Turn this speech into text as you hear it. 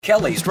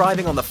Kelly's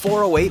driving on the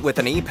 408 with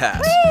an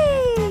EPass.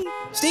 Whee!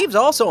 Steve's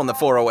also on the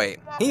 408.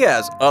 He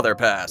has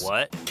OtherPass.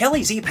 What?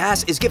 Kelly's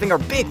EPass is giving her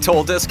big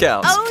toll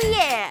discounts. Oh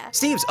yeah!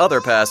 Steve's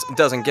OtherPass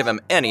doesn't give him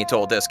any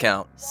toll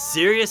discount.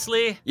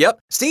 Seriously? Yep,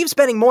 Steve's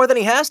spending more than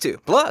he has to.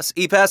 Plus,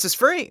 EPass is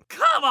free.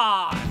 Come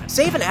on!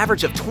 Save an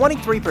average of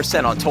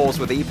 23% on tolls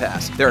with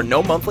EPass. There are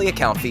no monthly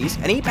account fees,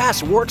 and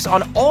EPass works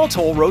on all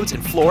toll roads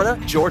in Florida,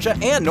 Georgia,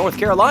 and North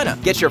Carolina.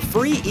 Get your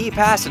free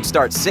EPass and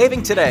start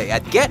saving today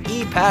at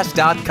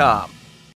GetEPass.com.